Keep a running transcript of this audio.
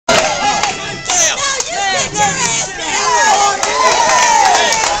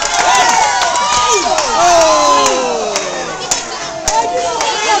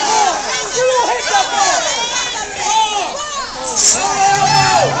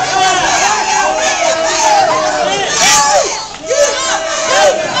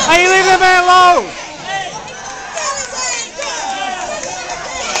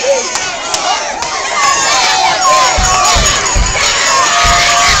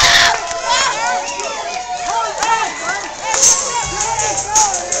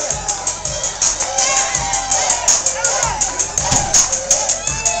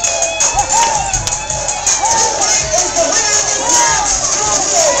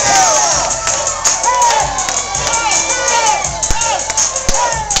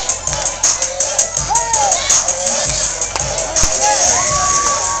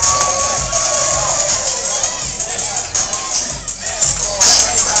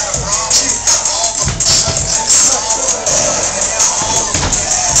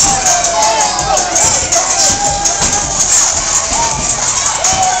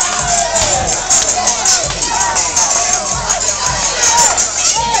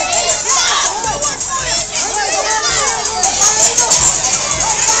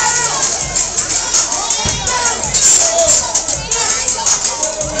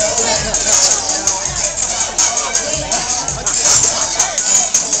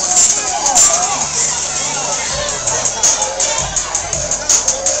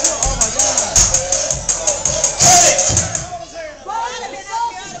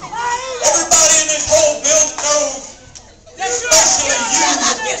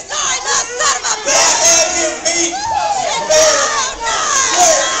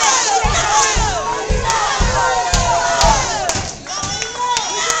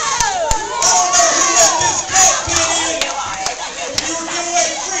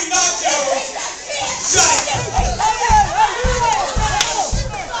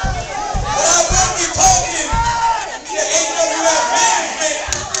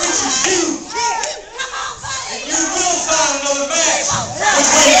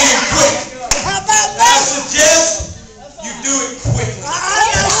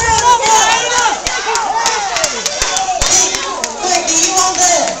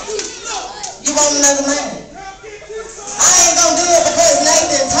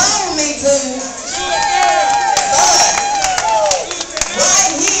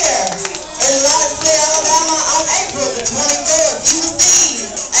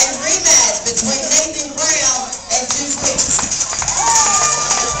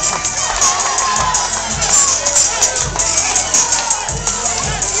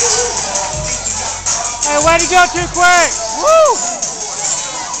way to go too quick. Woo!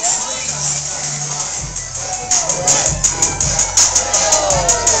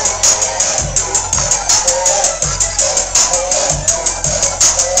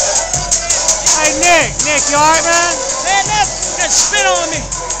 Hey, Nick, you alright, man? Man, that spit on me.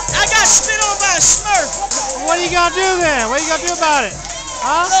 I got spit on by a Smurf. Well, what are you gonna do then? What are you gonna do about it?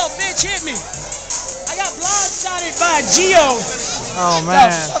 Huh? Little bitch hit me. I got blindsided by a Geo. Oh,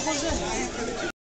 man.